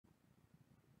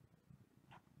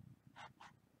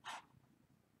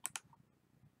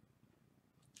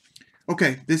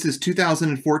Okay, this is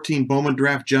 2014 Bowman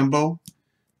Draft Jumbo,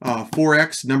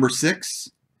 4X number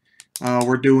 6.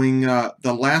 We're doing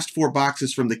the last 4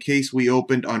 boxes from the case we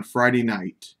opened on Friday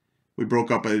night. We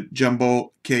broke up a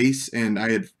jumbo case, and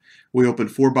we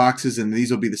opened 4 boxes, and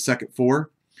these will be the second 4.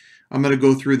 I'm going to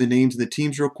go through the names of the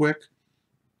teams real quick.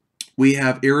 We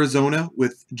have Arizona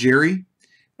with Jerry,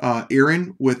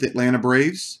 Aaron with Atlanta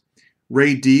Braves,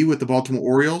 Ray D with the Baltimore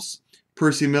Orioles,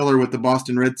 Percy Miller with the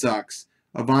Boston Red Sox.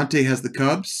 Avante has the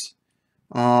Cubs.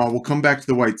 We'll come back to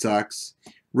the White Sox.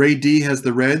 Ray D has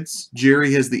the Reds.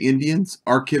 Jerry has the Indians.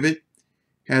 Arkivit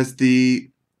has the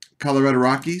Colorado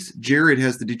Rockies. Jared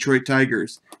has the Detroit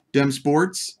Tigers. Dem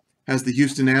Sports has the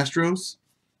Houston Astros.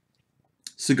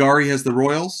 Sagari has the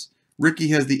Royals. Ricky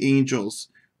has the Angels.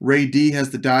 Ray D has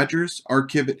the Dodgers.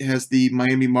 Arkivit has the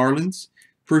Miami Marlins.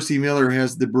 Percy Miller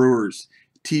has the Brewers.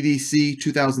 TDC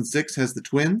 2006 has the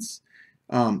Twins.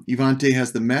 Ivante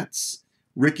has the Mets.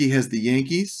 Ricky has the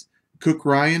Yankees. Cook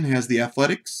Ryan has the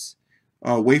Athletics.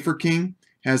 Wafer King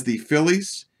has the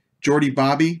Phillies. Jordy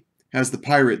Bobby has the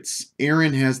Pirates.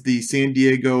 Aaron has the San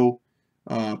Diego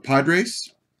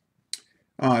Padres.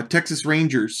 Texas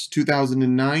Rangers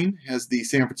 2009 has the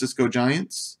San Francisco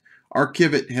Giants.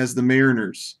 Arkivit has the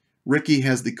Mariners. Ricky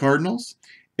has the Cardinals.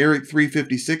 Eric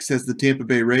 356 has the Tampa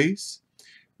Bay Rays.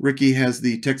 Ricky has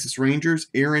the Texas Rangers.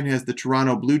 Aaron has the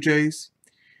Toronto Blue Jays.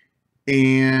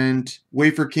 And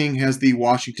Wafer King has the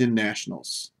Washington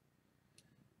Nationals.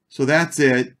 So that's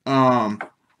it.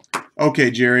 Okay,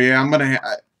 Jerry, I'm going to,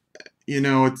 I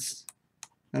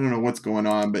don't know what's going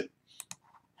on, but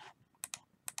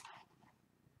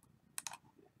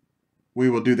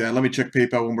we will do that. Let me check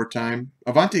PayPal one more time.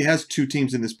 Avante has 2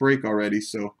 teams in this break already,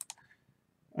 so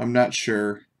I'm not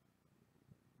sure.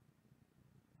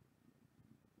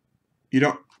 You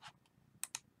don't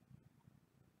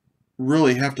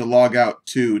really have to log out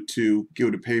to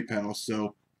go to PayPal,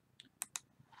 so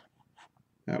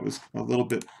that was a little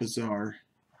bit bizarre.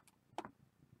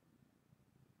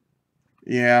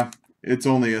 Yeah, it's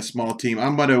only a small team.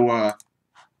 I'm going to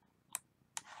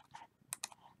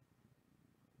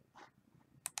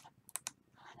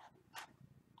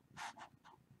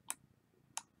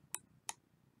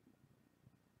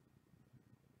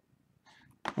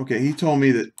okay, he told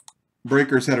me that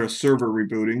Breakers had a server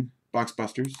rebooting.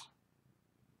 Boxbusters.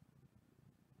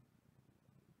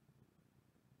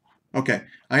 Okay,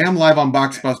 I am live on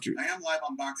Boxbusters.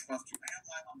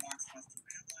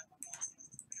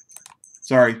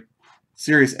 Sorry,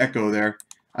 serious echo there.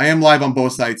 I am live on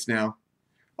both sites now.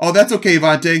 Oh, that's okay,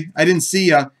 Vante. I didn't see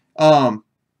ya.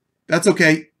 That's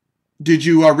okay. Did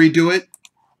you redo it?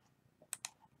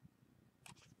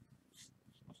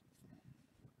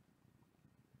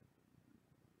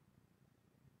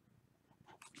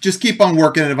 Just keep on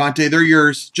working it, Avante. They're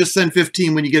yours. Just send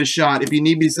 15 when you get a shot. If you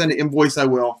need me to send an invoice, I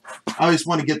will. I just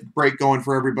want to get the break going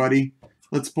for everybody.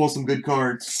 Let's pull some good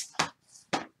cards.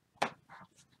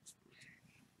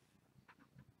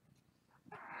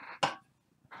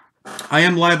 I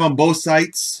am live on both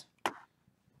sites.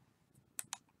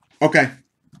 Okay.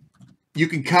 You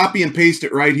can copy and paste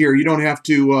it right here. You don't have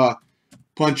to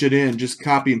punch it in. Just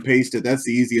copy and paste it. That's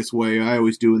the easiest way. I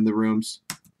always do in the rooms.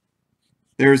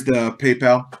 There's the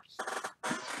PayPal.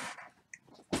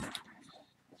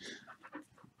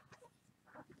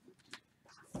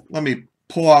 Let me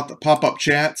pull out the pop-up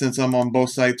chat since I'm on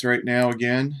both sites right now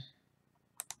again.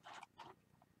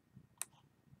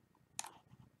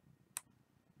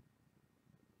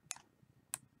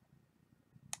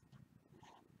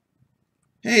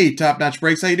 Hey, Top Notch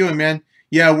Breaks. How you doing, man?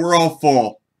 Yeah, we're all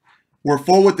full. We're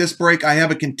full with this break. I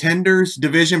have a Contenders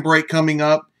division break coming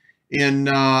up in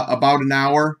about an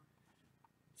hour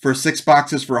for 6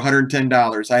 boxes for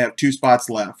 $110. I have 2 spots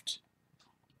left.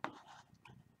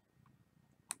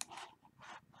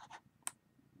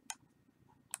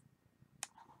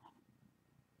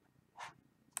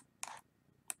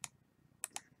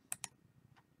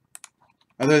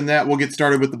 Other than that, we'll get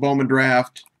started with the Bowman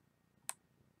draft.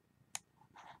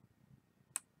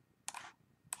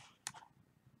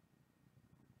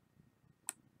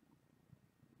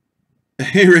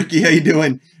 Hey, Ricky, how you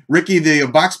doing? Ricky, the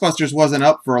Boxbusters wasn't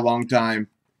up for a long time,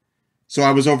 so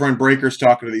I was over on Breakers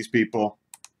talking to these people.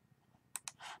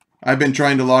 I've been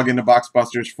trying to log into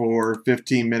Boxbusters for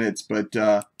 15 minutes, but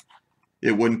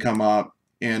it wouldn't come up.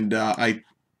 And I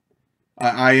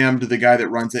IM'd the guy that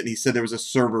runs it, and he said there was a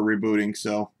server rebooting,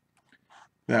 so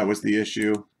that was the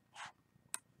issue.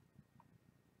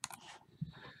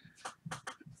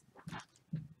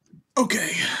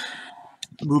 Okay.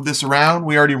 Move this around.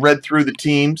 We already read through the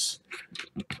teams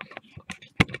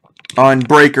on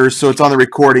Breakers, so it's on the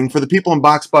recording. For the people in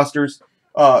Boxbusters,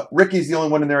 Ricky's the only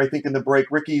one in there, I think, in the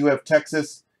break. Ricky, you have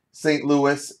Texas, St.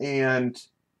 Louis, and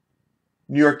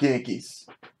New York Yankees,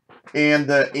 and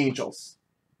the Angels.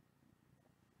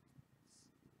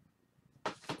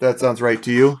 That sounds right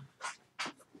to you?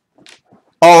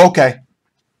 Oh, okay.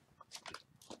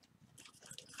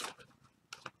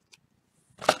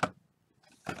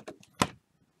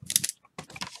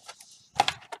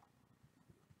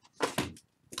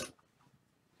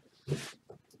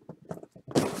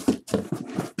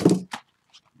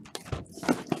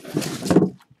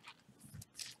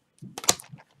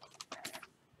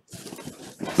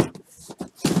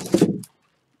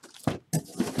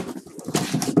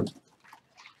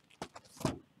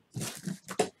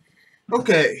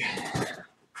 Okay.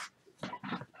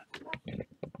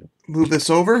 Move this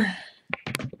over.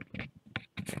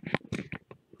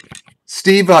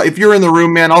 Steve, if you're in the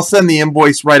room, man, I'll send the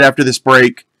invoice right after this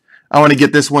break. I want to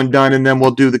get this one done, and then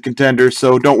we'll do the contenders,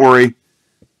 so don't worry.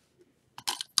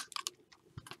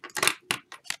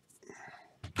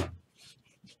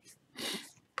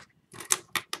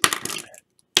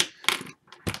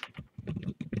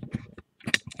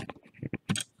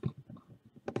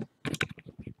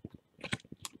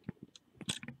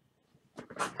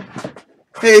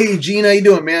 Hey, Gene, how you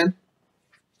doing, man?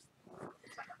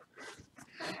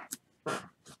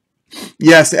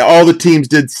 Yes, all the teams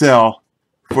did sell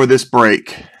for this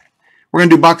break. We're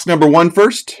going to do box number 1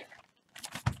 first.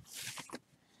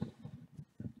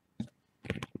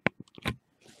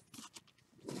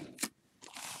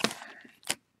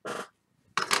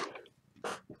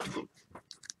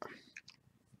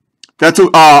 That's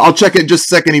I'll check it in just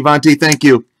a second, Ivanti. Thank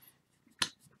you.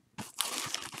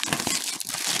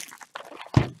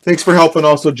 Thanks for helping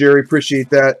also, Jerry. Appreciate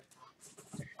that.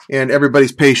 And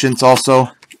everybody's patience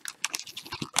also.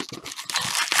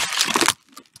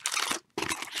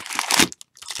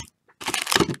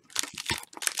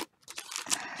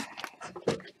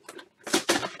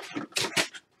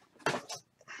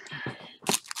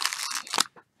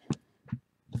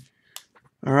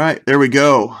 All right, there we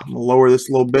go. I'm going to lower this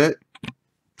a little bit.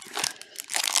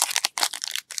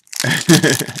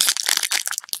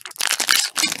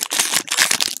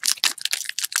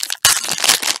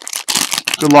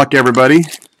 Good luck, everybody.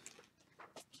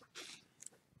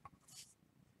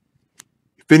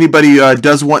 If anybody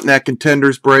does want that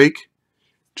contenders break,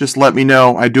 just let me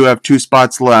know. I do have 2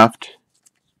 spots left.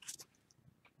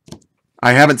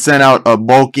 I haven't sent out a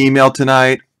bulk email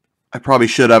tonight. I probably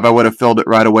should have. I would have filled it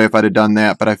right away if I'd have done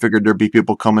that, but I figured there'd be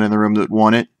people coming in the room that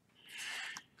want it.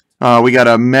 We got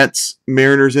a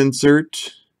Mets-Mariners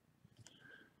insert.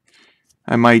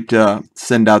 I might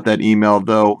send out that email,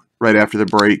 though, right after the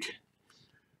break.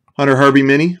 Hunter Harvey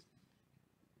Mini.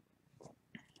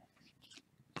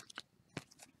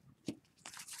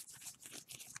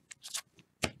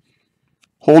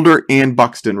 Holder and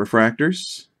Buxton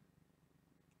refractors.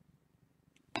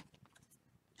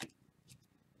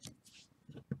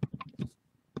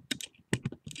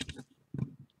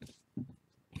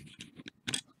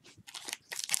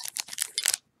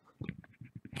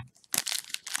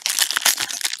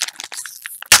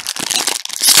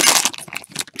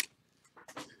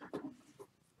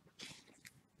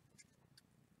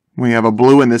 We have a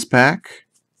blue in this pack.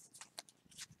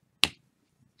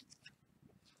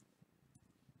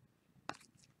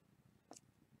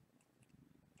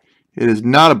 It is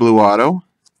not a blue auto.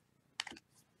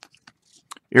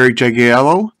 Eric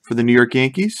Jagiello for the New York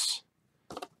Yankees.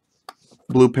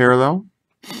 Blue parallel.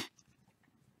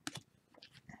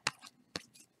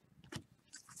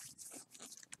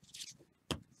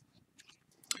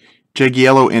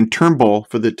 Jagiello and Turnbull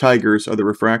for the Tigers are the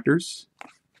refractors.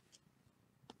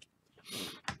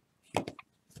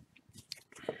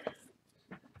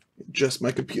 Adjust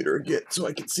my computer again so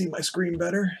I can see my screen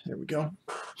better. There we go.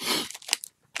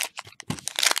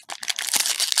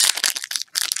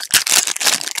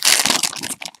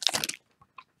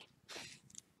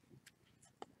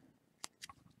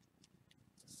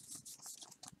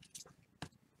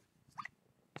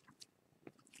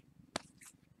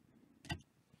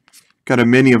 Got a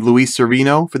mini of Luis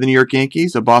Severino for the New York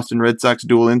Yankees, a Boston Red Sox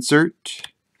dual insert.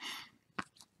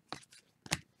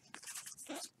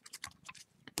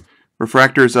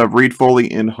 Refractors of Reed Foley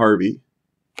and Harvey.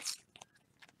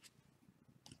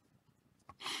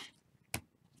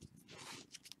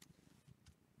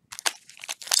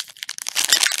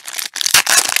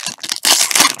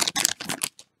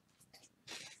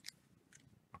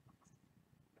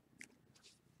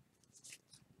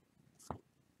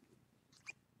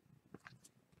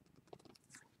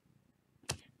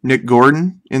 Nick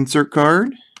Gordon insert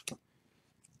card.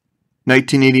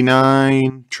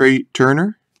 1989 Trey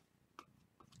Turner.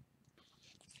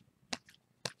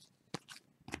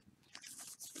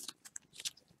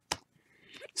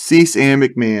 Cease and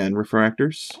McMahon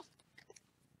refractors.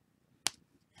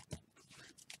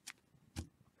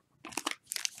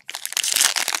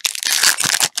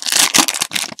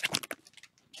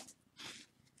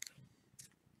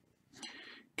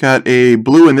 Got a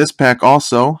blue in this pack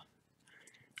also.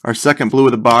 Our second blue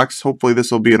of the box. Hopefully this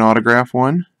will be an autograph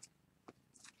one.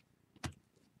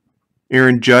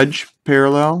 Aaron Judge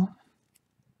parallel.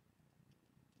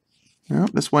 No,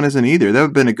 this one isn't either. That would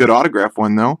have been a good autograph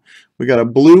one, though. We got a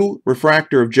blue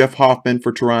refractor of Jeff Hoffman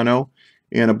for Toronto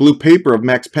and a blue paper of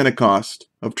Max Pentecost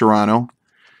of Toronto.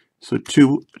 So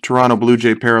 2 Toronto Blue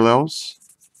Jay parallels.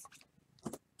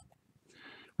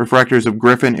 Refractors of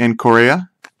Griffin and Correa.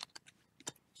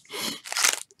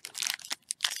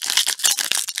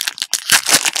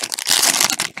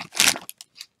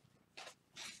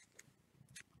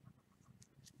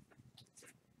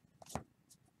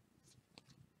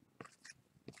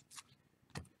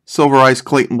 Silver Ice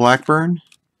Clayton Blackburn.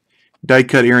 Die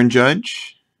cut Aaron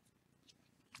Judge.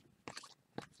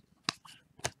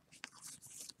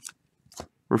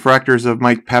 Refractors of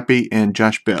Mike Pepe and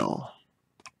Josh Bell.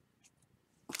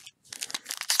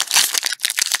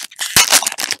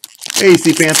 Hey,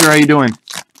 Sea Panther, how you doing?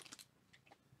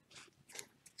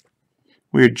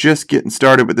 We're just getting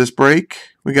started with this break.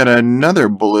 We got another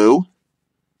blue.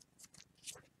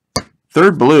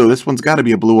 Third blue. This one's got to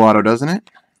be a blue auto, doesn't it?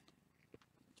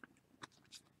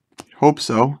 Hope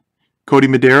so. Cody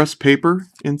Medeiros paper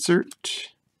insert.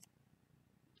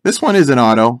 This one is an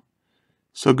auto.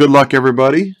 So good luck,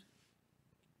 everybody.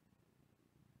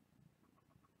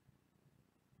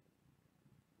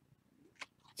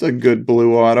 It's a good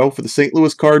blue auto for the St.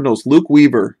 Louis Cardinals. Luke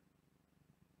Weaver.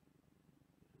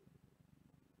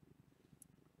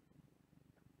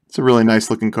 It's a really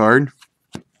nice looking card.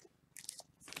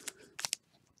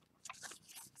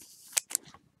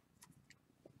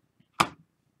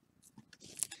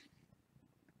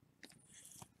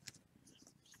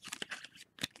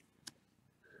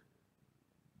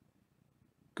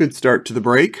 Good start to the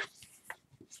break.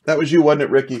 That was you, wasn't it,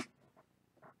 Ricky?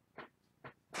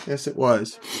 Yes, it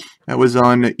was. That was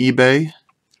on eBay.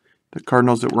 The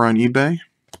Cardinals that were on eBay.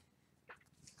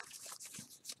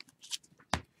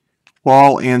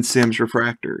 Wall and Sims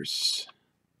refractors.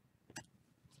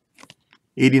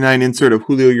 89 insert of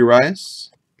Julio Urias.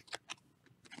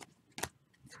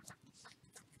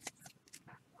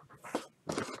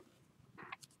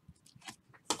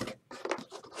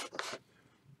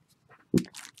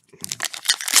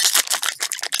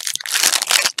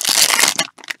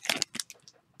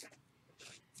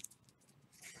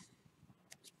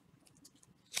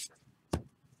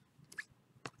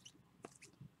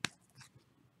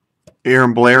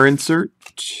 Aaron Blair insert.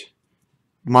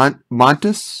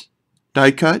 Montes,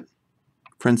 die cut.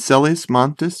 Francelis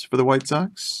Montes for the White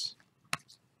Sox.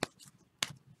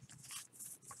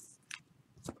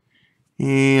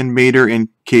 And Mater and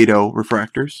Cato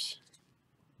refractors.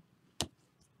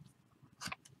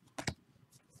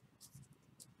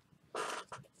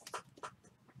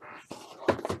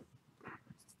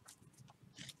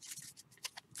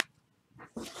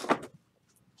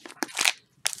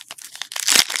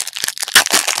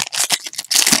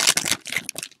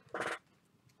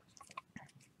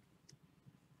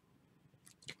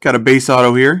 Got a base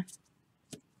auto here.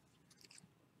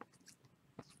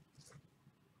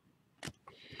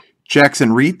 Jackson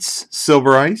Reitz,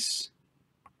 Silver Ice.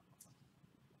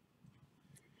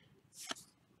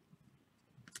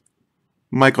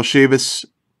 Michael Chavis,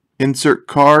 insert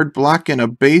card, black, and a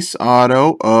base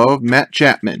auto of Matt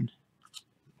Chapman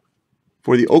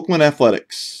for the Oakland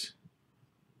Athletics.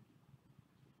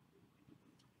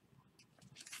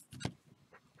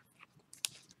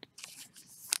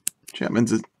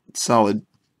 Chapman's a solid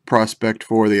prospect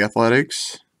for the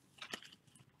Athletics.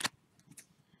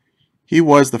 He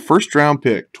was the first round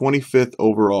pick, 25th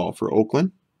overall for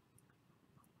Oakland.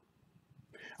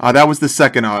 That was the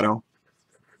second auto.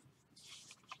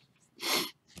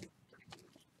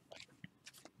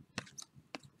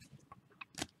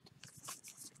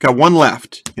 Got one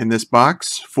left in this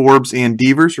box. Forbes and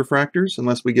Devers refractors,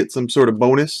 unless we get some sort of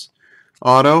bonus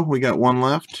auto. We got one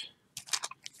left.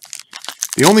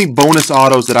 The only bonus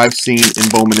autos that I've seen in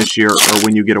Bowman this year are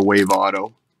when you get a wave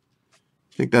auto.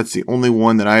 I think that's the only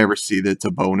one that I ever see that's a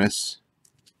bonus.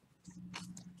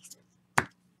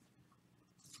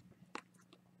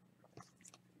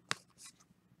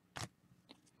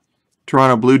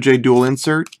 Toronto Blue Jay dual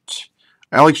insert.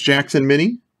 Alex Jackson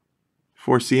mini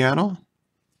for Seattle.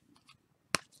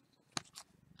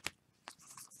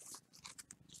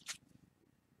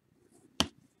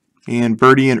 And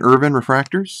Birdie and Irvin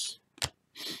refractors.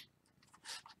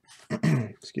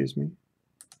 Excuse me.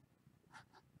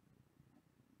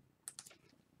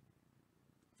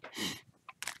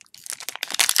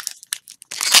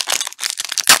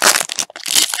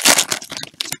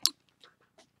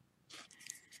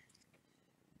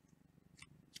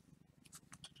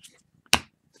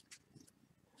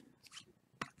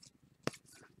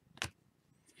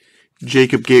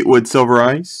 Jacob Gatewood Silver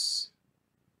Ice.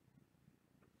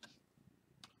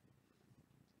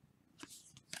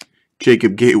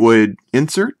 Jacob Gatewood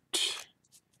insert.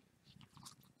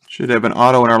 Should have an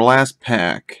auto in our last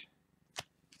pack.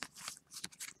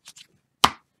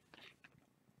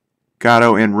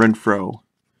 Gatto and Renfro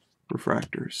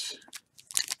refractors.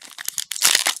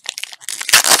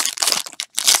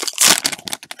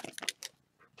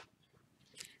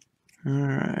 All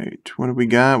right, what do we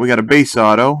got? We got a base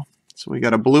auto. So we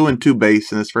got a blue and 2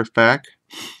 base in this first pack.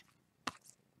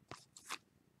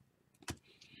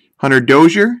 Hunter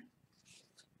Dozier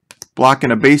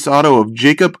blocking a base auto of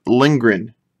Jacob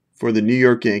Lindgren for the New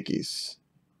York Yankees.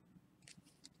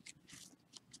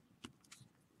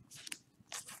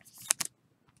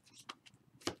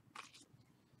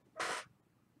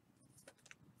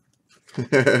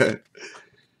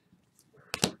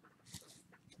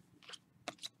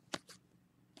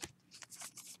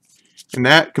 And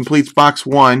that completes box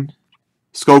 1.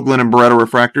 Skoglund and Barreto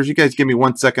refractors. You guys give me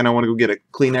 1 second. I want to go get a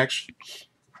Kleenex.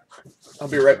 I'll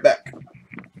be right back.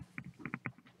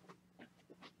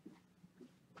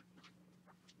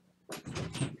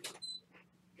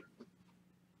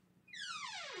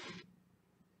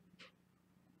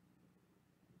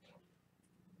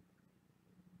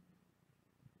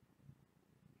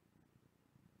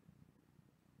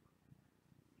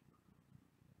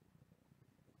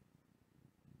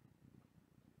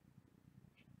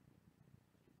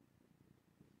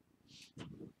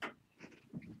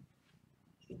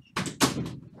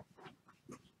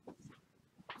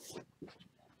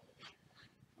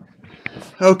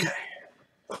 Okay.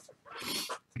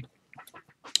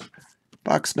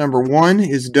 Box number 1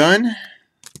 is done.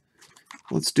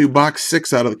 Let's do box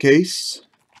 6 out of the case.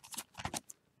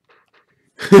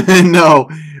 No,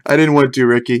 I didn't want to,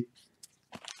 Ricky.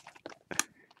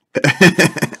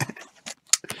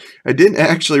 I didn't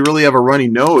actually really have a runny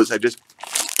nose. I just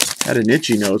had an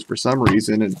itchy nose for some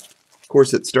reason. And of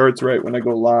course it starts right when I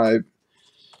go live.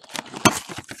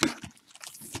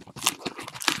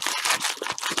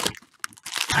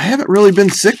 I haven't really been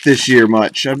sick this year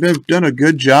much. I've done a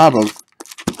good job of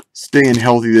staying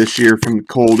healthy this year from the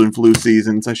cold and flu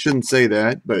seasons. I shouldn't say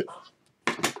that, but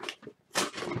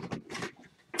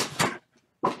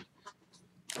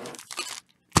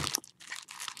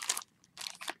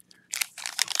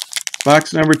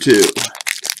box number 2.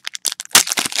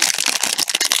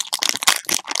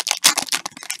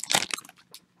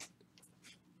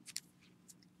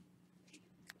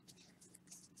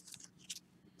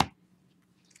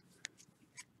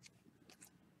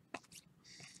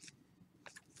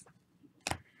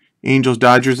 Angels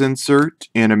Dodgers insert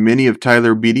and a mini of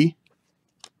Tyler Beatty.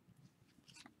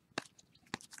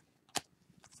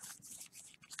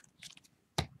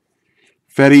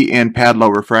 Fetty and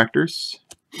Padlo refractors.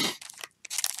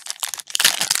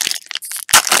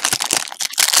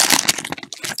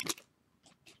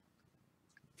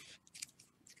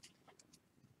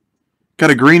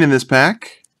 Got a green in this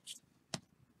pack.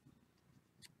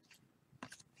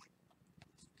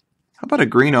 How about a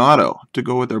green auto to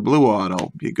go with our blue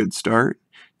auto? Be a good start.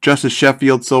 Justice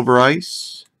Sheffield Silver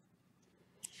Ice.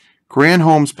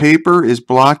 Granholm's paper is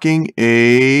blocking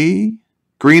a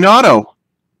green auto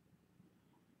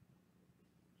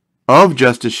of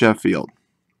Justice Sheffield.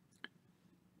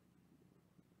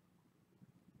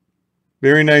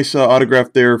 Very nice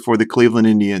autograph there for the Cleveland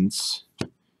Indians.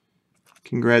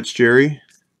 Congrats, Jerry.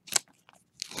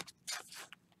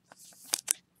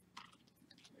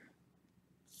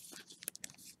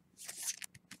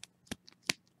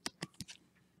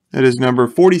 That is number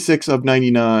 46 of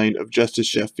 99 of Justice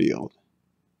Sheffield.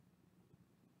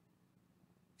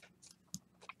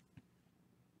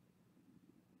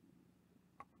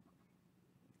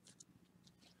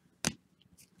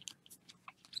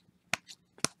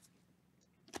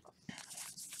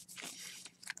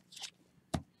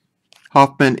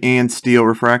 Hoffman and Steele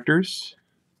refractors.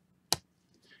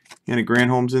 And a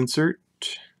Granholm's insert.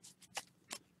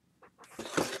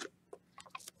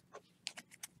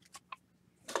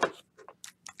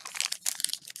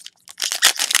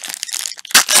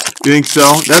 You think so?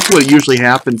 That's what usually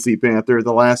happens, Sea Panther.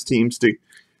 The last teams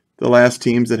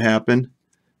that happen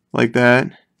like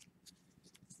that.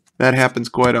 That happens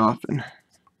quite often.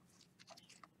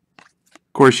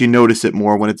 Of course, you notice it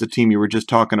more when it's a team you were just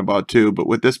talking about too, but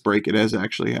with this break it has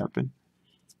actually happened.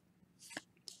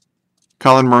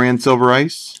 Colin Moran Silver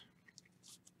Ice.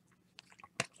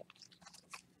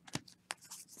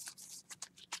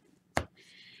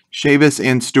 Chavis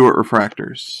and Stewart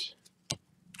refractors.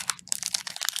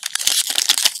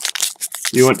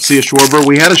 You want to see a Schwarber?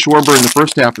 We had a Schwarber in the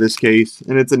first half of this case,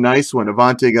 and it's a nice one.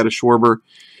 Avante got a Schwarber.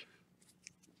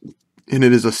 And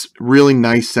it is a really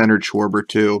nice centered Schwarber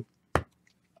too.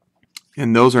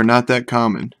 And those are not that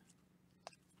common.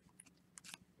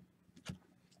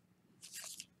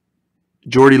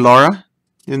 Jordy Lara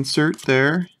insert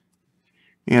there.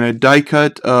 And a die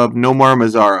cut of Nomar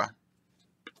Mazara.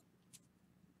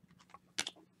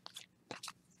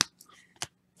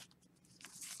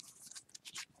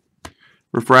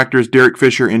 Refractors Derek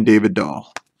Fisher and David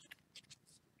Dahl.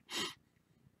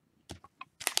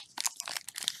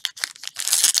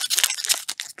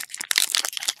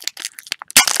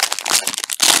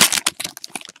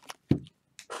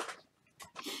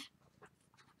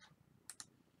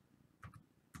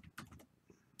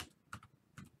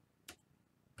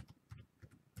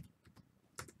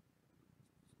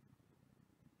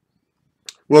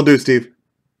 Will do, Steve.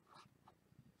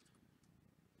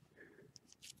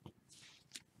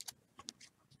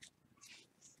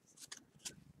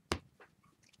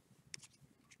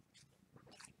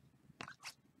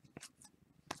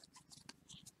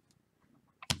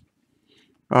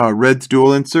 Reds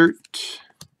dual insert.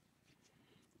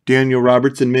 Daniel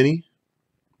Robertson mini.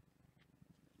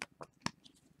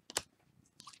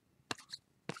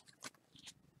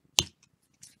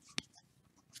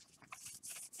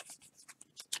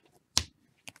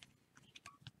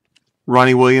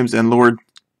 Ronnie Williams and Lord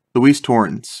Luis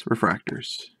Torrens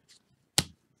refractors.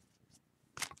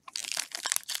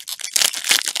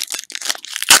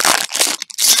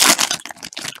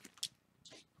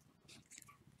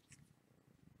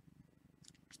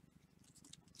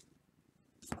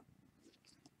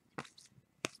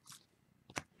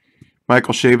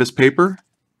 Michael Chavis paper.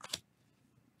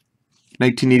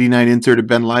 1989 insert of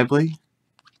Ben Lively.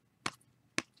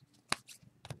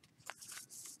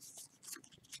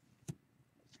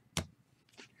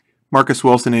 Marcus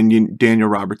Wilson and Daniel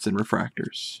Robertson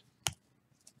refractors.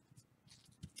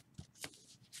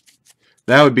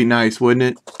 That would be nice,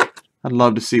 wouldn't it? I'd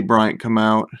love to see Bryant come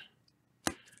out.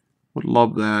 Would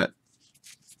love that.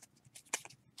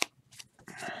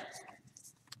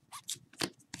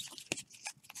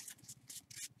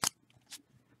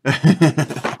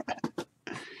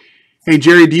 Hey,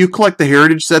 Jerry, do you collect the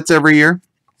Heritage sets every year?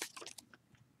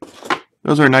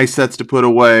 Those are nice sets to put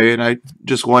away, and I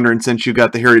just wondering, since you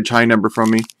got the Heritage High number from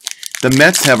me. The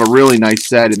Mets have a really nice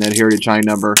set in that Heritage High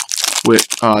number. With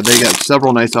they got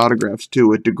several nice autographs, too,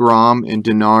 with DeGrom and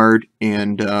Denard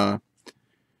and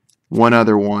one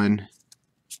other one.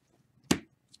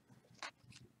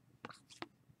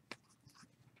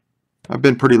 I've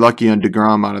been pretty lucky on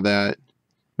DeGrom out of that.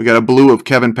 We got a blue of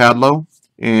Kevin Padlow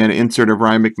and an insert of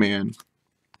Ryan McMahon.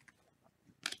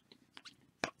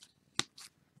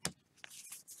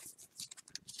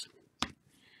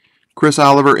 Chris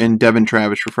Oliver and Devin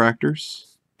Travis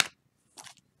refractors.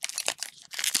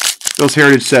 Those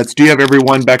Heritage sets, do you have every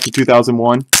one back to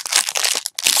 2001?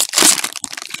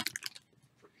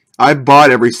 I've bought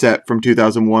every set from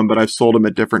 2001, but I've sold them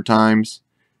at different times.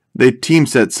 The team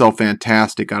sets sell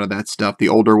fantastic out of that stuff, the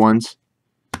older ones.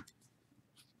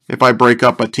 If I break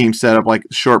up a team set of like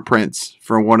short prints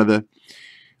for one of the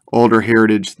older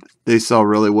Heritage, they sell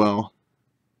really well.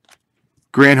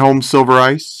 Grant Holmes Silver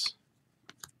Ice.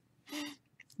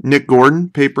 Nick Gordon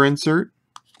paper insert.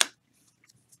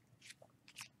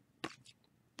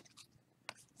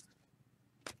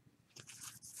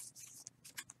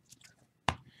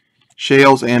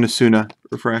 Shales and Asuna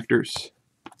refractors.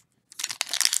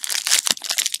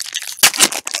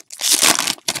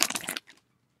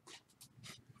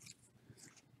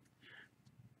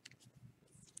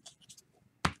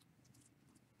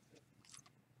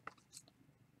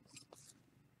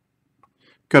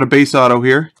 Got a base auto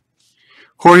here.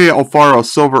 Jorge Alfaro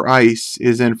Silver Ice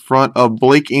is in front of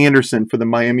Blake Anderson for the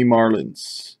Miami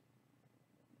Marlins.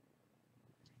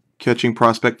 Catching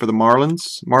prospect for the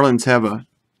Marlins. Marlins have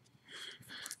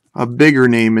a bigger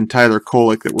name in Tyler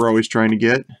Kolek that we're always trying to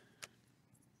get.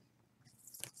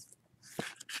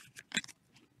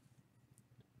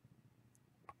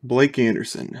 Blake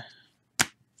Anderson.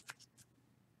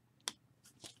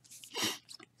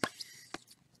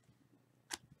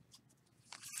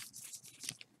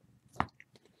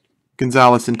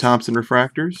 Gonzalez and Thompson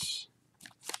refractors.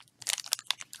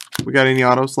 We got any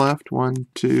autos left? 1,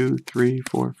 2, 3,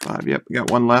 4, 5. Yep, we got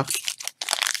one left.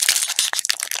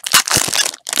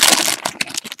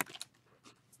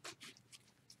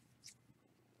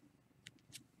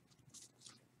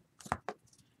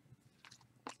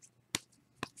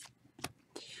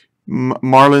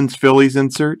 Marlins Phillies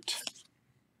insert.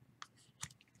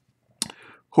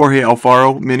 Jorge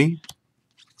Alfaro mini.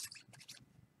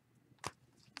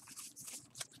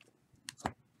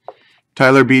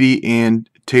 Tyler Beatty and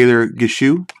Taylor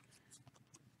Gishu.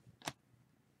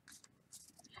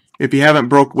 If you haven't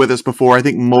broke with us before, I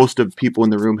think most of people in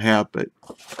the room have, but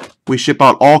we ship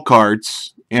out all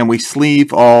cards, and we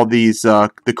sleeve all these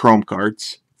the chrome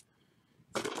cards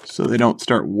so they don't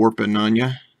start warping on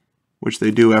you, which they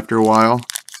do after a while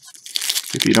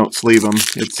if you don't sleeve them,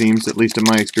 it seems, at least in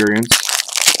my experience.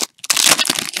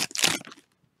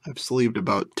 I've sleeved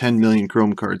about 10 million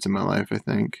chrome cards in my life, I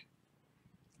think.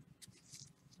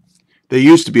 They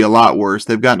used to be a lot worse.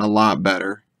 They've gotten a lot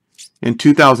better. In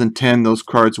 2010, those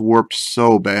cards warped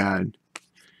so bad.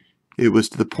 It was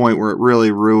to the point where it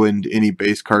really ruined any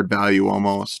base card value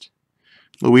almost.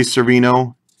 Luis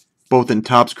Servino, both in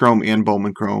Topps Chrome and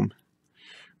Bowman Chrome.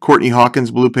 Courtney Hawkins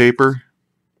blue paper.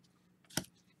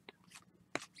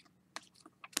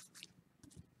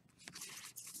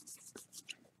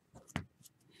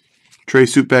 Trey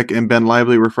Supek and Ben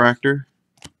Lively refractor.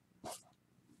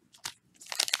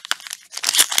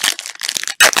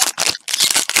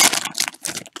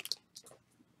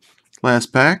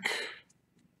 Last pack.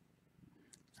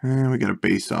 And we got a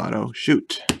base auto.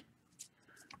 Shoot.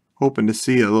 Hoping to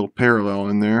see a little parallel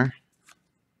in there.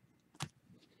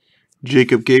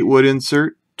 Jacob Gatewood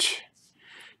insert.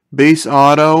 Base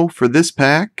auto for this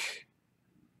pack.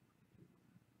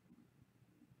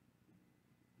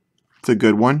 It's a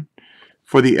good one.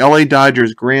 For the LA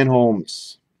Dodgers, Grant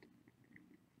Holmes.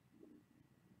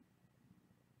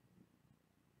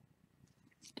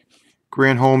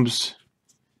 Grant Holmes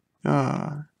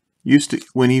used to,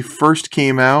 when he first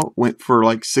came out, went for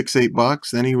like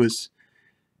 $6-8. Then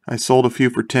I sold a few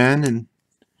for 10, and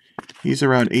he's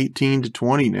around 18 to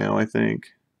 20 now, I think.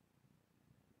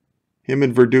 Him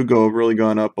and Verdugo have really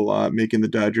gone up a lot, making the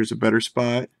Dodgers a better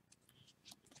spot.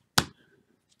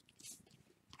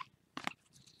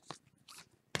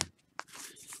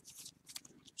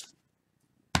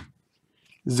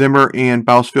 Zimmer and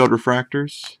Bousfield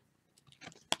refractors.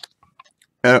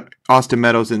 Austin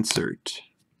Meadows insert.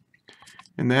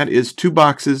 And that is 2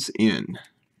 boxes in.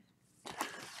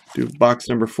 Do box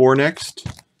number 4 next.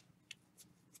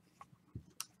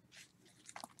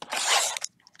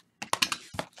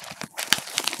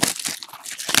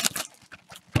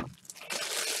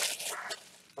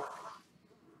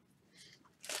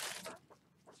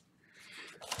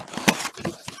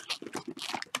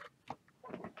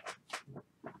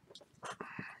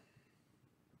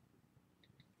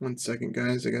 One second,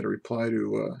 guys. I got to reply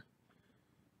to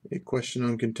a question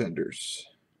on contenders.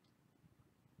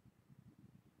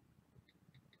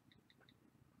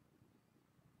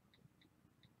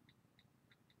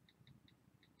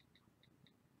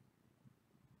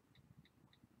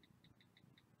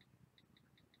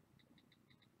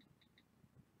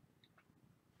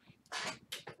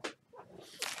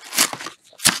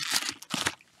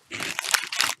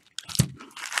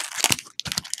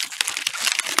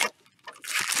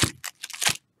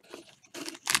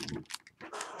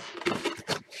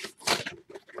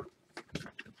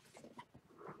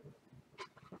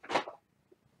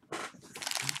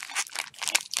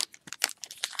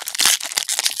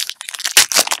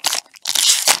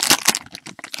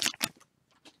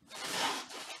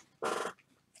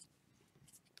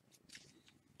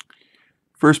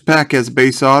 First pack has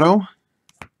base auto.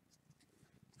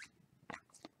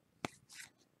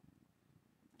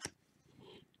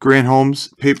 Grant Holmes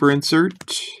paper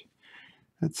insert.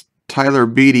 That's Tyler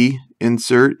Beatty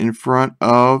insert in front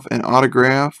of an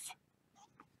autograph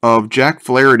of Jack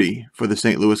Flaherty for the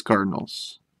St. Louis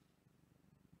Cardinals.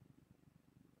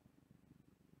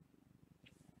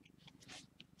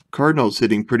 Cardinals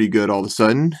hitting pretty good all of a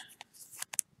sudden.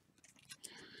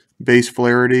 Base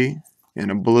Flaherty and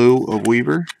a blue of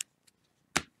Weaver.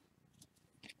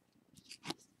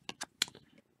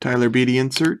 Tyler Beatty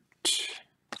insert.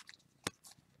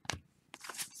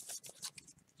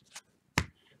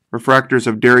 Refractors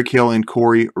of Derek Hill and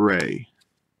Corey Ray.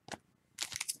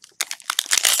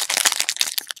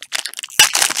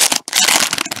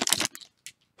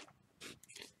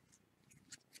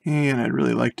 And I'd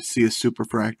really like to see a super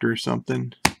refractor or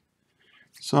something.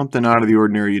 Something out of the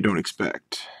ordinary you don't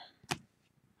expect.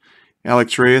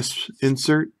 Alex Reyes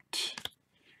insert.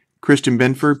 Christian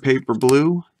Benford paper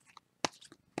blue.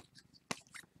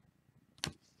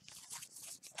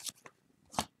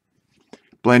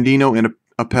 Blandino and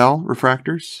Appel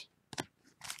refractors.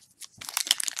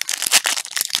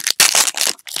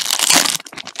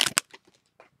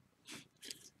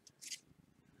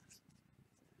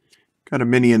 Got a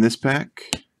mini in this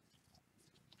pack.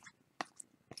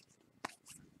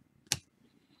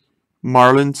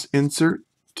 Marlins insert.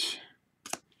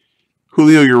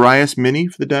 Julio Urias mini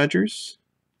for the Dodgers.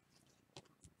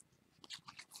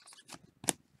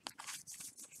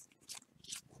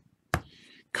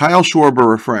 Kyle Schwarber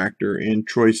refractor and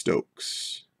Troy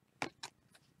Stokes.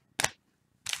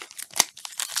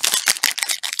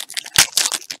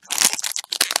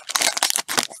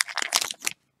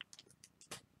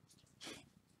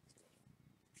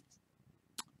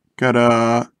 Got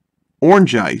a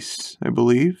orange ice, I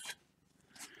believe.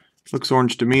 Looks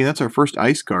orange to me. That's our first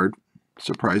ice card,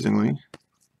 surprisingly.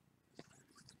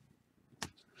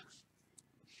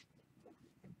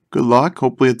 Good luck.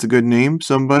 Hopefully it's a good name,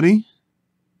 somebody.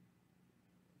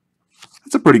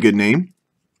 That's a pretty good name.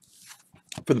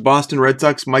 For the Boston Red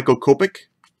Sox, Michael Kopech.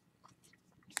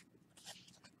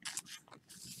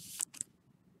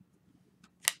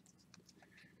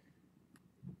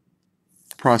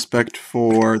 Prospect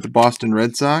for the Boston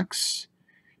Red Sox.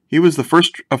 He was the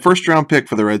first round pick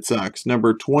for the Red Sox,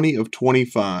 number 20 of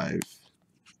 25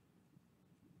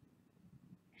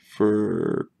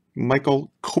 for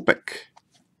Michael Kopech.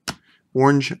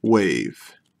 Orange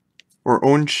Wave, or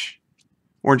orange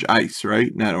ice,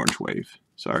 right? Not orange wave.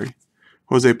 Sorry.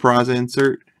 Jose Peraza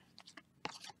insert.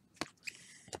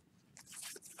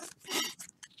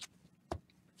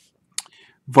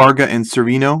 Varga and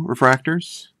Servino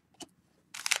refractors.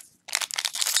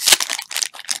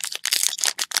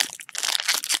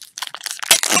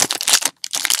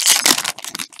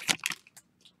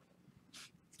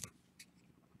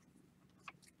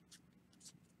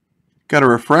 Got a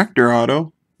refractor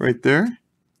auto right there.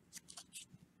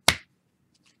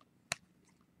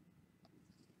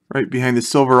 Right behind the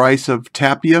silver ice of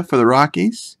Tapia for the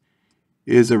Rockies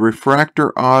is a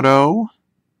refractor auto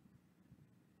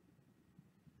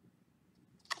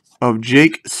of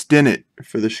Jake Stinnett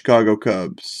for the Chicago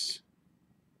Cubs.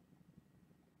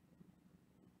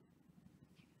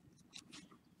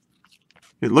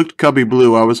 It looked Cubby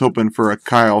blue. I was hoping for a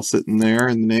Kyle sitting there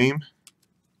in the name.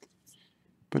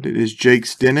 But it is Jake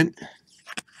Stinnett.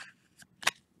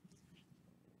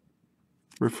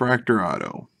 Refractor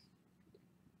auto.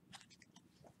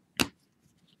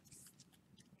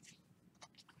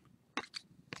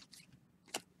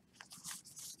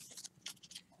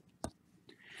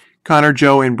 Connor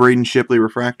Joe and Braden Shipley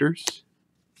refractors.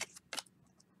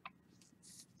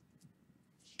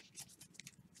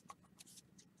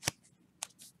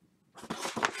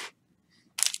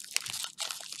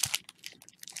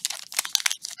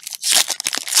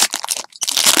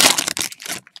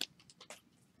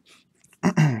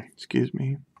 Excuse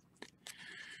me.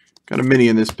 Got a mini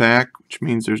in this pack, which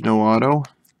means there's no auto.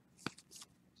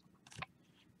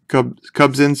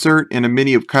 Cubs insert and a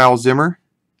mini of Kyle Zimmer.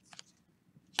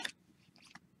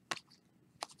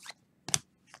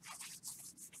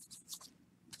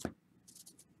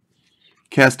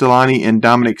 Castellani and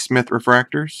Dominic Smith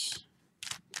refractors.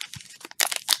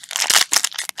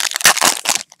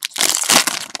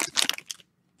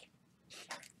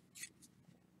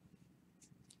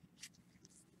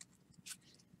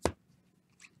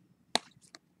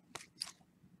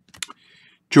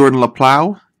 Jordan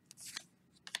LaPlow,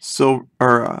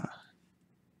 silver,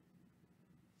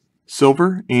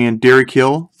 and Derek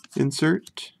Hill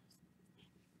insert.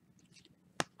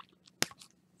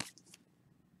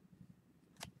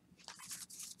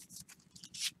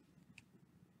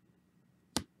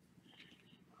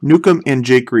 Newcomb and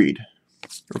Jake Reed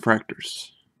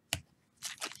refractors.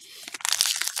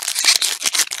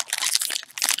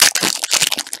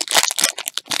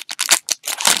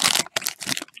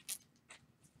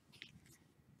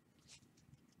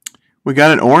 We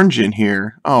got an orange in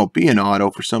here. Oh, be an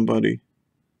auto for somebody.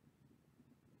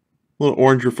 Little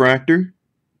orange refractor.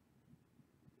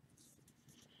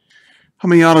 How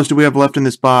many autos do we have left in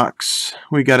this box?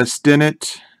 We got a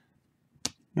Stinnett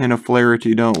and a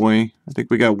Flaherty, don't we? I think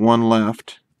we got one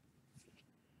left.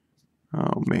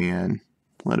 Oh, man.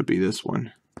 Let it be this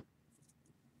one.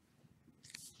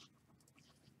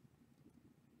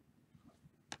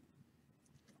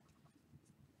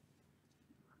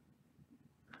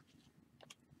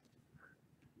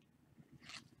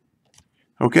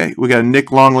 Okay, we got a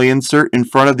Nick Longley insert in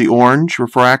front of the orange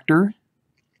refractor.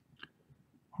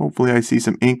 Hopefully I see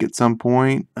some ink at some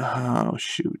point. Oh,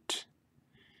 shoot.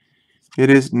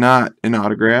 It is not an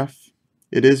autograph.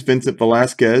 It is Vincent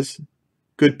Velasquez.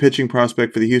 Good pitching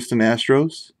prospect for the Houston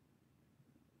Astros.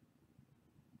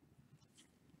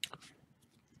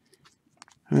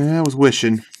 I was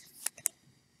wishing.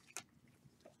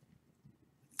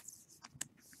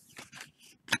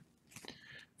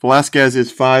 Velasquez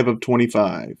is 5 of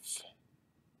 25.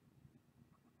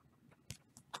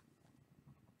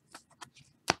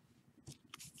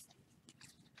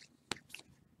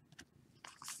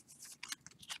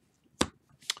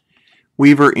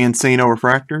 Weaver and Sano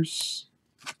refractors.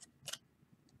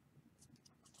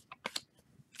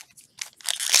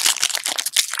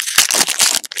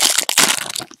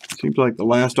 Seems like the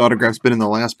last autograph's been in the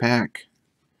last pack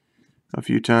a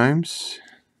few times.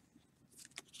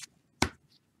 I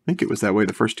think it was that way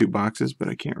the first 2 boxes, but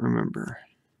I can't remember.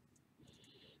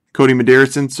 Cody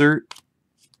Medeiros insert.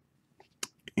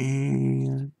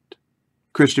 And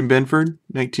Christian Benford,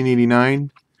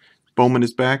 1989. Bowman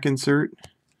is back insert.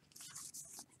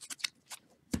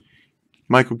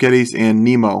 Michael Geddes and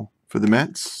Nemo for the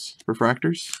Mets,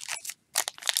 refractors.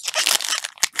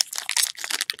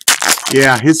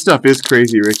 Yeah, his stuff is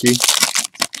crazy, Ricky.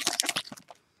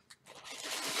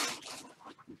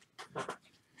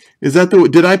 Is that the?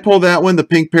 Did I pull that one, the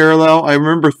pink parallel? I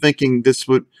remember thinking this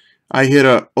would. I hit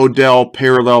a Odell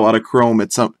parallel out of Chrome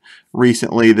at some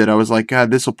recently that I was like,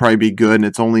 God, this will probably be good, and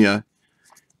it's only a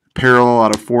parallel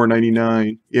out of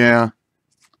 499. Yeah,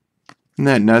 isn't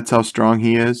that nuts? How strong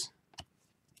he is.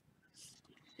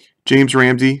 James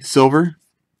Ramsey, silver.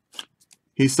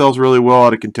 He sells really well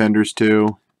out of Contenders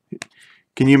too.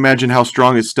 Can you imagine how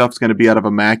strong his stuff's going to be out of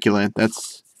Immaculate?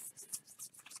 It's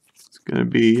going to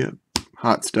be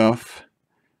hot stuff.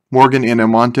 Morgan and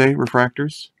Almonte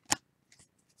refractors.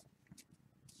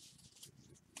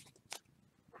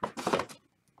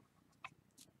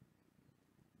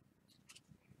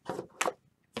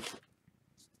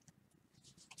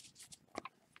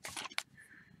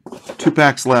 Two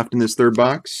packs left in this third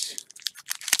box.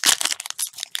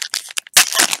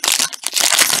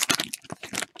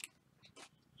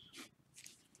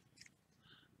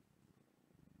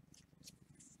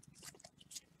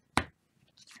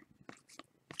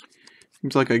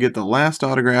 Seems like I get the last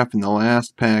autograph in the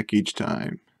last pack each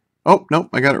time. Oh, nope,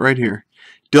 I got it right here.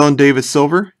 Dylan Davis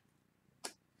silver.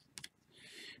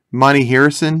 Monty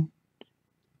Harrison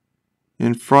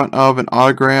in front of an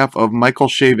autograph of Michael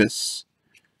Chavis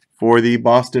for the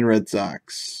Boston Red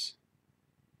Sox.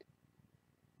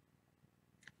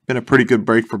 Been a pretty good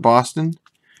break for Boston.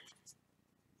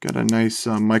 Got a nice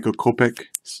Michael Kopech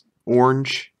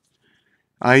orange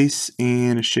ice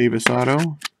and a Chavis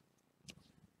auto.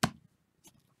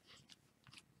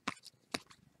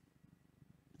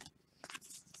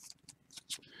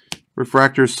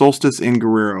 Refractors Solstice and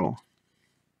Guerrero.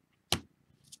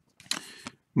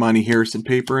 Monty Harrison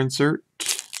paper insert.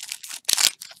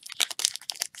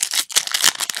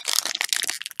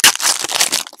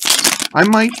 I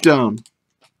might do,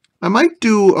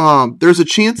 there's a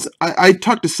chance, I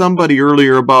talked to somebody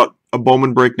earlier about a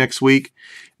Bowman break next week.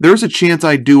 There's a chance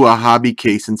I do a hobby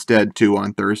case instead too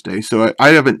on Thursday. So I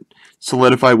haven't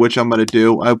solidified which I'm going to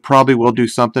do. I probably will do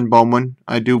something Bowman.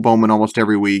 I do Bowman almost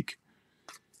every week.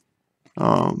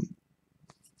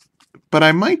 But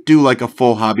I might do like a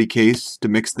full hobby case to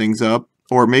mix things up.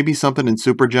 Or maybe something in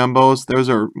Super Jumbos. Those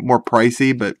are more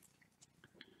pricey, but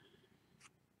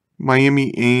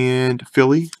Miami and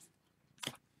Philly.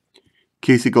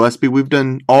 Casey Gillespie. We've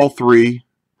done all three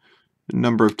a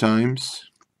number of times.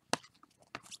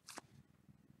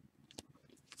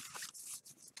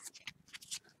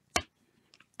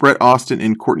 Brett Austin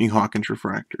and Courtney Hawkins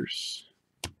refractors.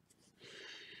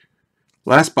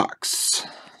 Last box.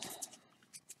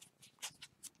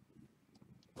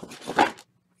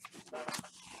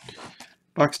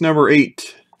 Box number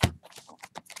 8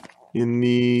 in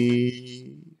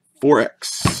the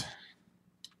 4X.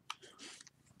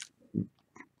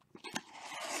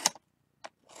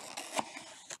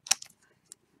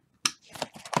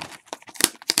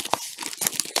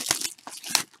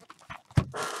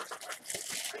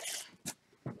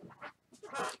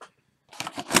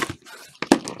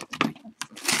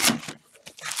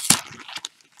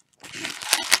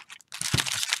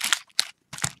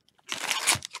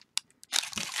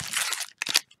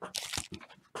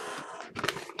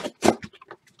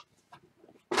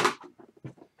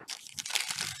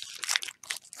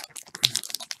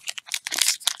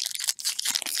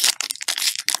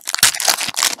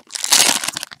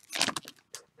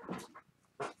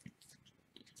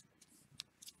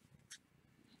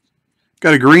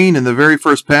 Got a green in the very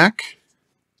first pack.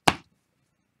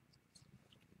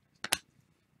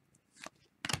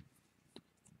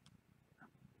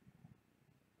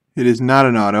 It is not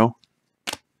an auto.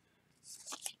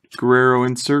 Guerrero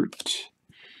insert.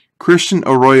 Christian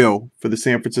Arroyo for the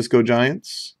San Francisco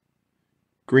Giants.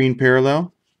 Green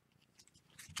parallel.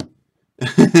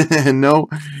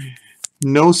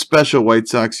 No special White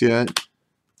Sox yet.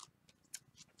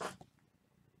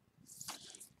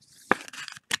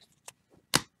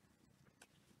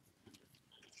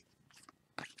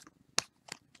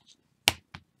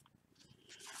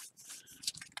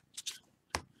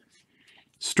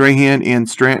 Strahan and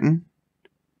Stratton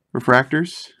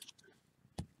refractors.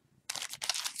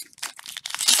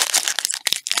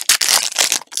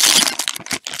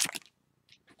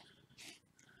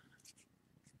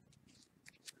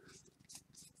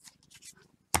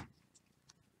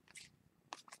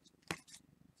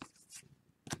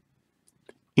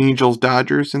 Angels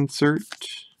Dodgers insert.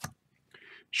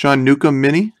 Sean Newcomb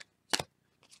mini.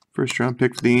 First round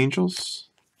pick for the Angels.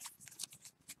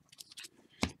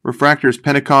 Refractors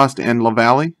Pentecost and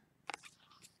LaValle.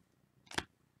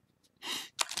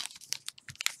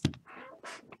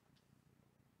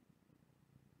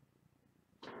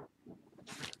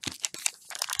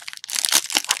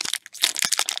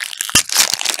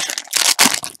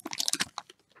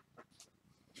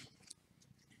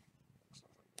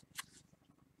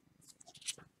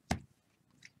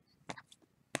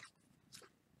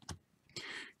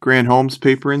 Grant Holmes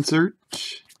paper insert.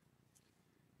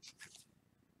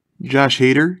 Josh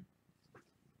Hader.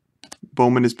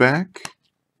 Bowman is back.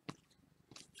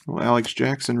 Well, Alex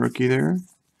Jackson rookie there.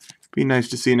 Be nice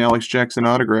to see an Alex Jackson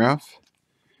autograph.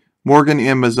 Morgan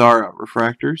and Mazzara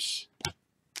refractors.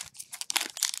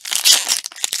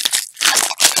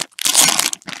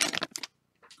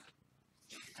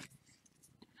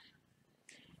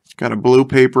 Got a blue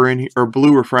paper in here, or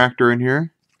blue refractor in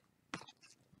here.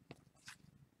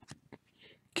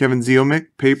 Kevin Ziomic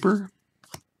paper.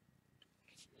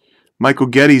 Michael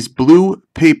Getty's blue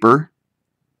paper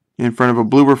in front of a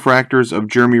blue refractors of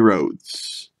Jeremy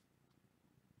Rhodes.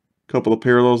 Couple of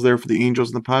parallels there for the Angels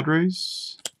and the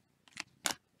Padres.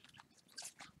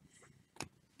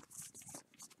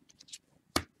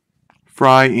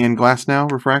 Fry and Glasnow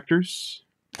refractors.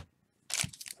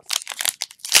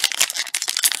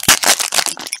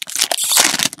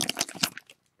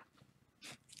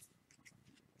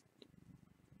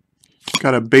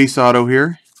 Got a base auto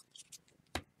here.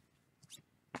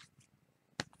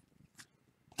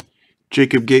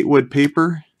 Jacob Gatewood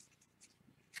paper.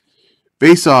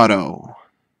 Base auto.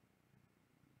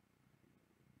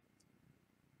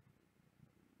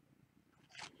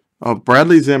 Of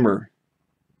Bradley Zimmer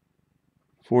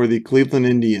for the Cleveland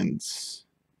Indians.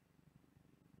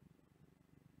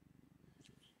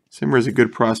 Zimmer is a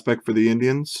good prospect for the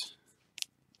Indians.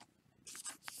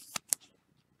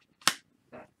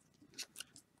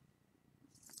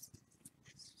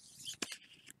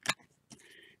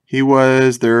 He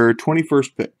was their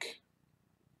 21st pick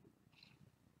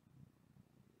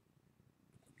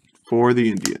for the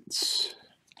Indians.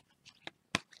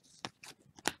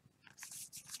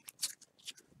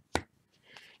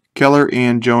 Keller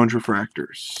and Jones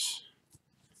refractors.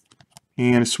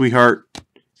 And a Sweetheart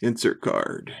insert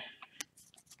card.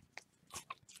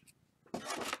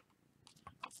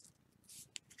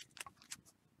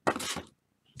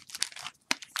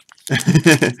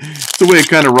 It's the way it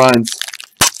kind of runs.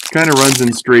 Kind of runs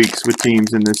in streaks with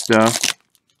teams in this stuff.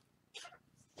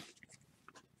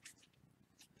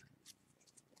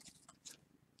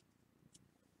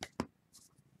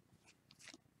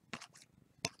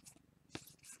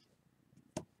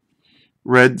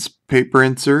 Reds paper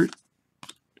insert.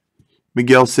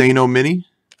 Miguel Sano mini.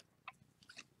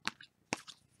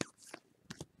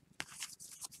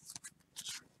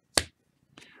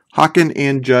 Hawken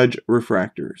and Judge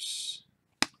refractors.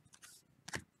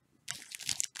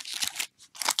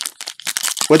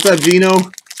 What's up, Gino?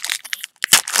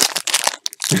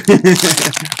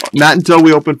 Not until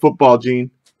we open football, Gene.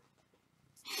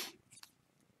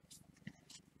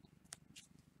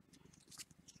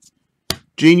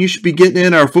 Gene, you should be getting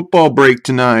in our football break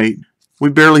tonight. We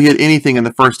barely hit anything in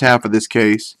the first half of this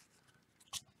case.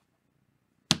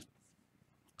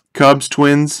 Cubs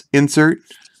Twins insert.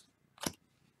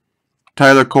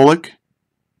 Tyler Kolek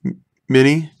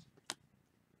mini.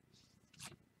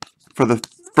 For the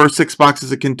first 6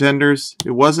 boxes of contenders,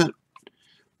 it wasn't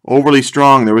overly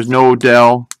strong. There was no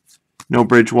Odell, no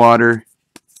Bridgewater.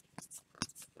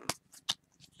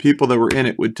 People that were in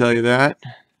it would tell you that.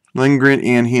 Lindgren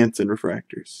and Hansen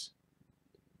refractors.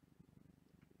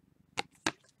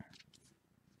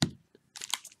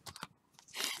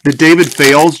 The David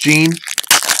Fales gene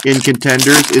in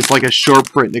contenders is like a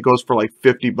short print that goes for like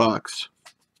 $50.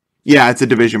 Yeah, it's a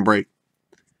division break.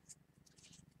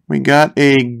 We got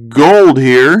a gold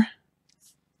here.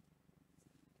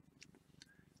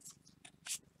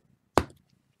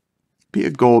 Be a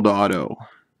gold auto.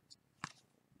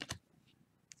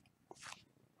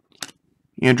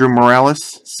 Andrew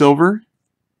Morales, silver.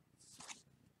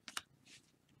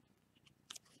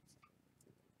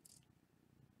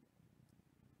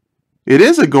 It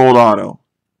is a gold auto.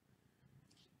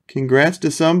 Congrats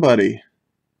to somebody.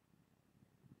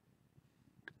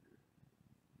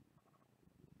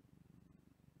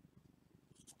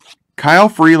 Kyle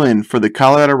Freeland for the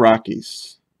Colorado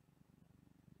Rockies.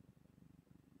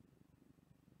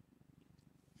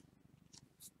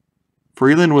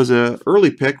 Freeland was an early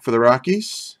pick for the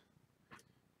Rockies.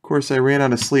 Of course, I ran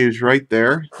out of sleeves right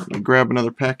there. Let me grab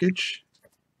another package.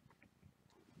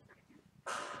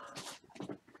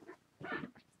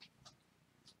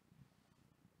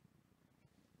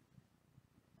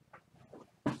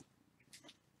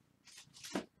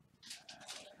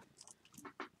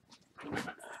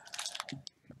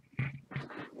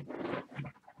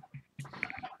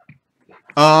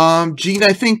 Gene,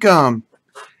 I think the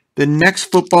next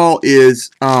football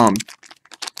is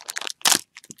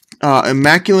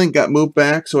Immaculate got moved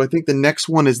back, so I think the next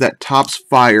one is that Topps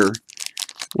Fire,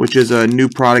 which is a new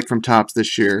product from Topps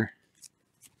this year.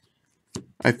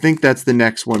 I think that's the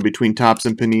next one between Topps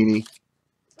and Panini.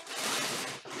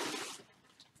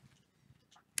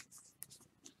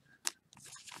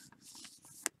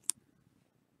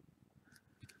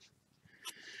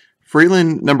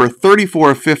 Freeland, number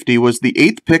 34 of 50, was the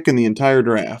 8th pick in the entire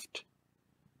draft.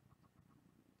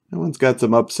 That one's got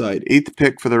some upside. 8th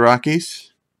pick for the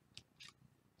Rockies.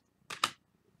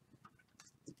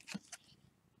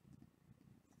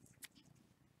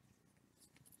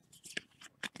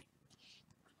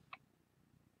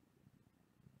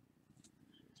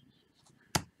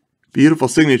 Beautiful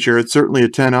signature. It's certainly a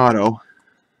 10 auto.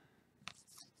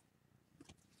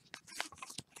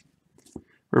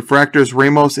 Refractors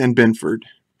Ramos and Binford.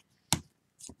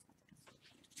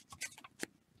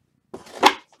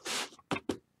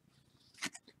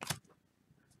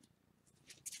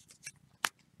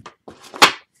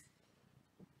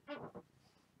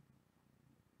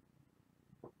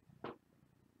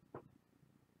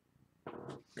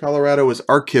 Colorado is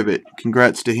Archivit.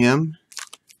 Congrats to him.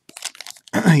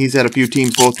 He's had a few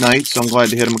teams both nights, so I'm glad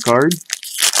to hit him a card.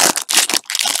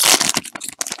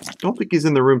 Don't think he's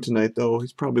in the room tonight, though.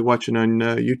 He's probably watching on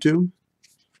YouTube.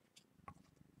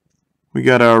 We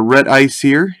got a red ice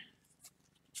here.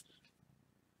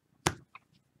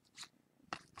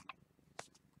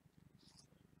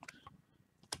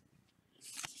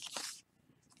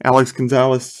 Alex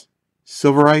Gonzalez,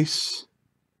 silver ice.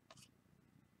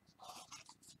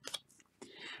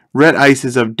 Red ice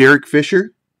is of Derek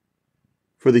Fisher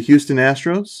for the Houston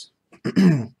Astros.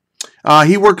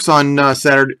 He works on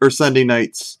Saturday or Sunday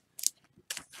nights.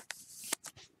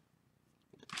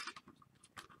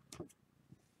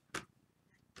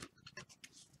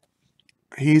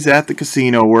 He's at the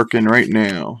casino working right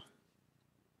now.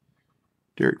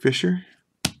 Derek Fisher.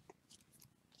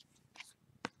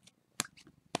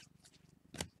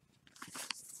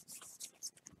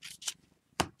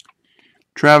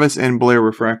 Travis and Blair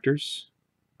refractors.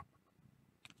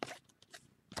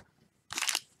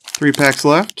 3 packs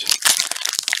left.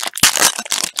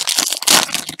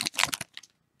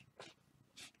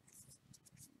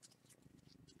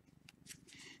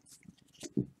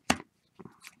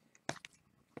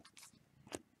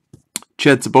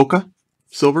 Ched Saboka,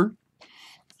 silver.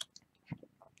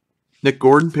 Nick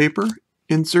Gordon, paper,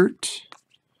 insert.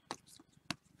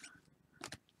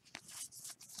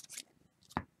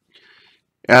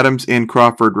 Adams and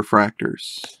Crawford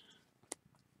refractors.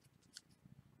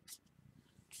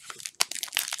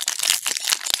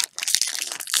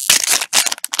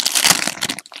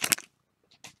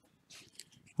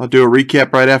 I'll do a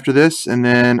recap right after this, and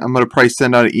then I'm going to probably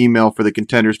send out an email for the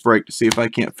contenders break to see if I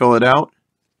can't fill it out.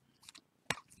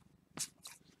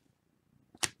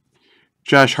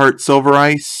 Josh Hart silver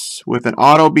ice with an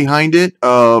auto behind it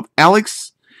of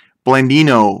Alex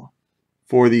Blandino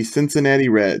for the Cincinnati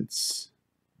Reds.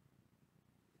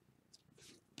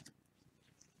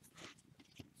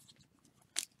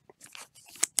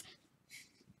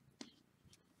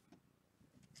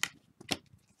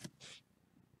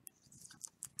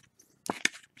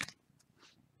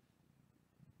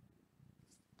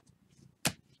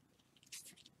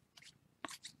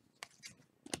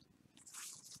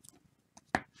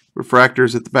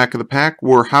 Refractors at the back of the pack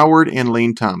were Howard and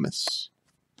Lane Thomas.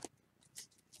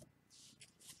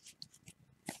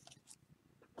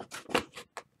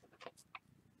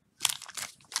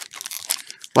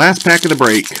 Last pack of the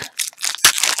break.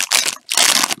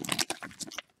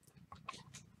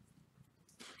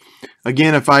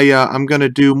 Again, if I'm going to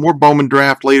do more Bowman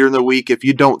draft later in the week. If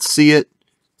you don't see it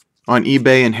on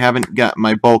eBay and haven't got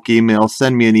my bulk email,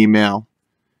 send me an email.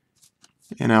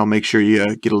 And I'll make sure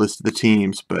you get a list of the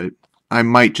teams, but I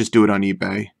might just do it on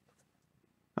eBay.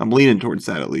 I'm leaning towards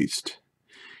that at least.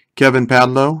 Kevin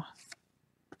Padlow.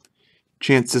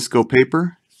 Chance Cisco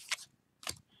paper.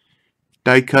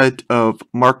 Die cut of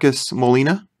Marcus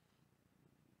Molina.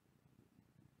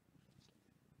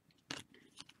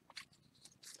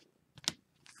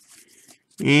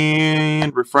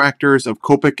 And refractors of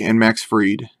Kopech and Max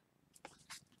Fried.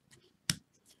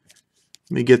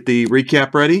 Let me get the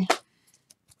recap ready.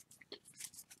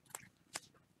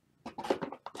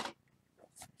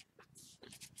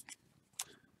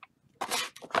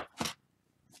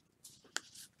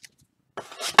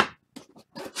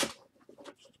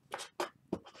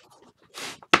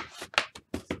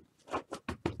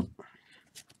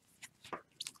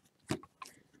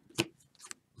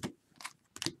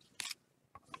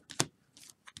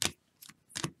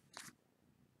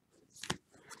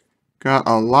 Got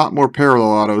a lot more parallel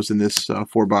autos in this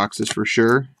 4 boxes for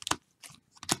sure.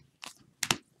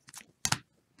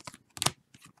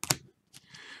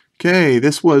 Okay,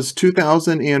 this was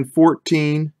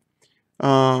 2014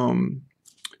 Bowman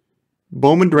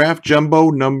Draft Jumbo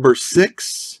number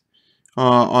 6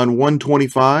 on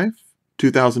 125,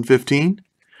 2015.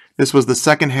 This was the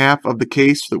second half of the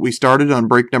case that we started on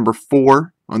break number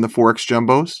 4 on the 4X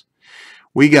Jumbos.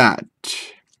 We got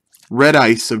Red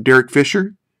Ice of Derek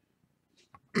Fisher,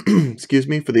 excuse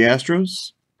me, for the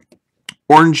Astros.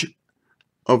 Orange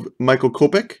of Michael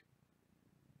Kopech.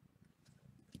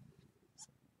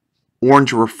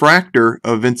 Orange Refractor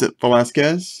of Vincent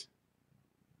Velasquez.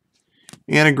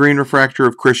 And a green refractor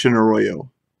of Christian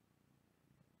Arroyo.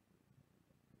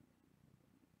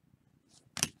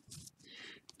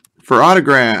 For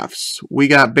autographs, we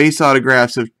got base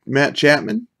autographs of Matt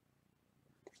Chapman,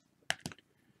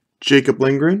 Jacob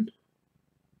Lindgren,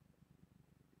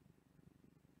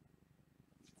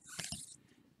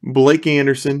 Blake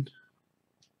Anderson,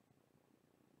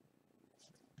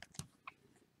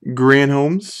 Grant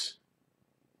Holmes,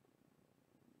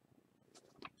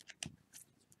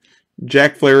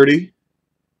 Jack Flaherty,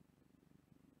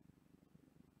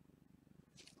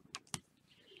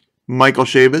 Michael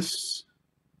Chavis,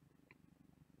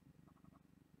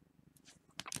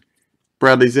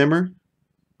 Bradley Zimmer,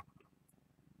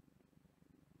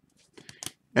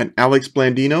 and Alex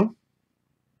Blandino.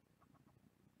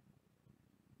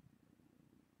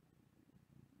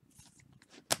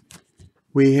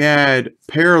 We had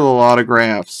parallel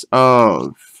autographs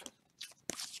of,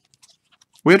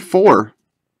 we had 4.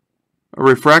 A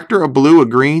refractor, a blue, a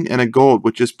green, and a gold,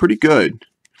 which is pretty good.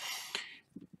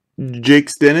 Jake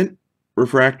Stinnett,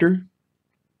 refractor.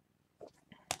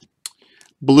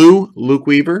 Blue, Luke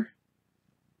Weaver.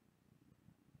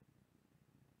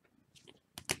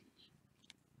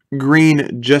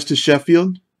 Green, Justice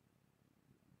Sheffield.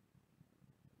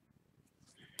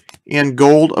 And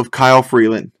gold of Kyle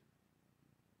Freeland.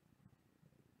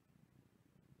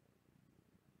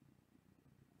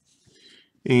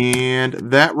 And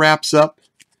that wraps up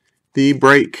the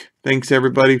break. Thanks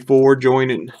everybody for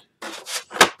joining.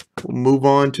 We'll move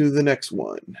on to the next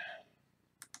one.